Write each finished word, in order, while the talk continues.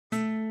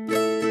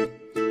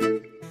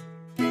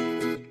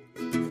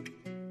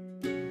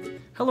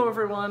Hello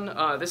everyone,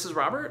 this is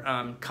Robert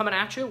coming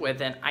at you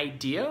with an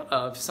idea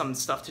of some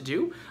stuff to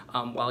do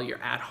while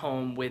you're at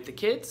home with the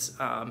kids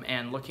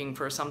and looking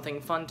for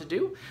something fun to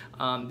do.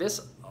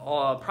 This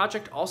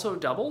project also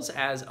doubles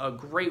as a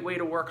great way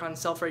to work on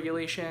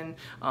self-regulation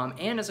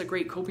and as a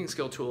great coping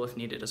skill tool if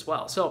needed as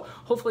well. So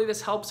hopefully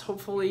this helps.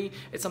 Hopefully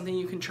it's something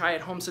you can try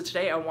at home. So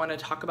today I want to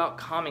talk about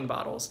calming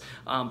bottles.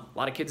 A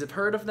lot of kids have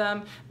heard of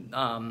them.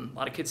 A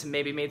lot of kids have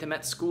maybe made them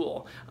at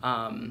school.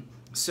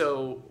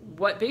 So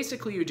what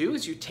basically you do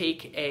is you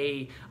take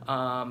a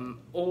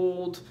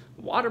old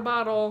water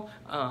bottle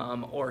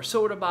or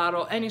soda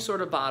bottle, any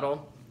sort of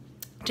bottle,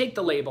 take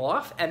the label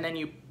off, and then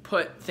you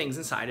put things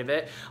inside of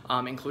it,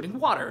 including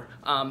water.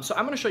 So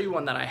I'm going to show you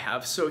one that I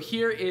have. So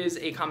here is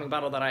a calming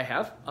bottle that I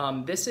have.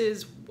 This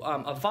is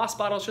a Voss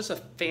bottle. It's just a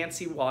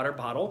fancy water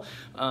bottle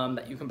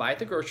that you can buy at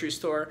the grocery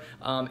store.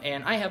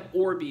 And I have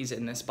Orbeez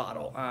in this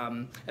bottle.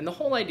 And the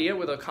whole idea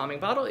with a calming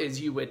bottle is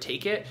you would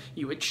take it,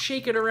 you would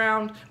shake it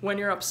around when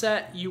you're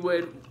upset, you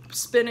would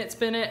spin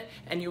it,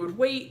 and you would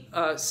wait,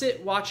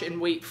 sit, watch, and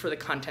wait for the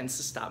contents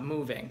to stop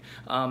moving.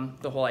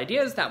 The whole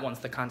idea is that once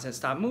the contents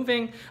stop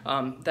moving,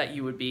 that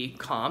you would be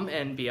calm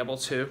and be able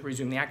to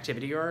resume the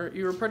activity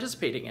you're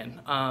participating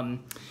in.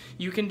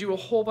 You can do a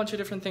whole bunch of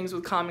different things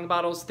with calming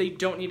bottles. They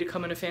don't need to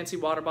come in a fancy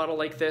water bottle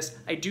like this.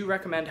 I do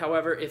recommend,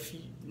 however,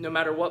 no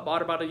matter what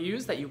water bottle you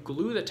use, that you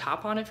glue the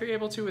top on if you're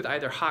able to with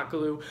either hot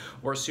glue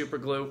or super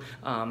glue,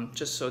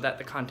 just so that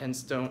the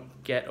contents don't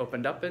get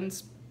opened up and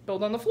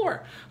spilled on the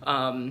floor.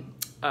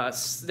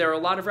 There are a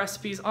lot of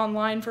recipes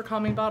online for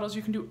calming bottles.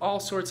 You can do all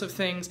sorts of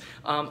things.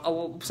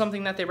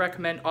 Something that they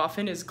recommend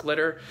often is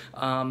glitter.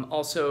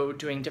 Also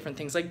doing different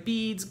things like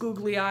beads,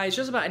 googly eyes,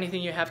 just about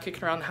anything you have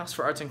kicking around the house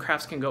for arts and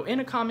crafts can go in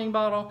a calming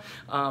bottle.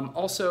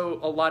 Also,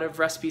 a lot of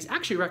recipes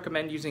actually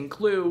recommend using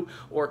glue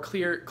or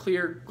clear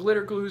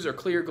glitter glues or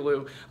clear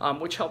glue,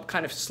 which help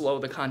kind of slow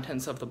the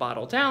contents of the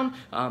bottle down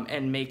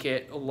and make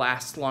it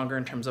last longer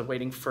in terms of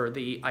waiting for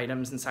the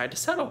items inside to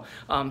settle.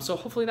 So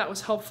hopefully that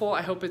was helpful.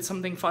 I hope it's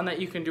something fun that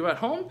you can do at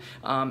home,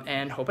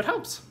 and hope it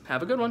helps.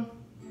 Have a good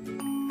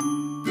one.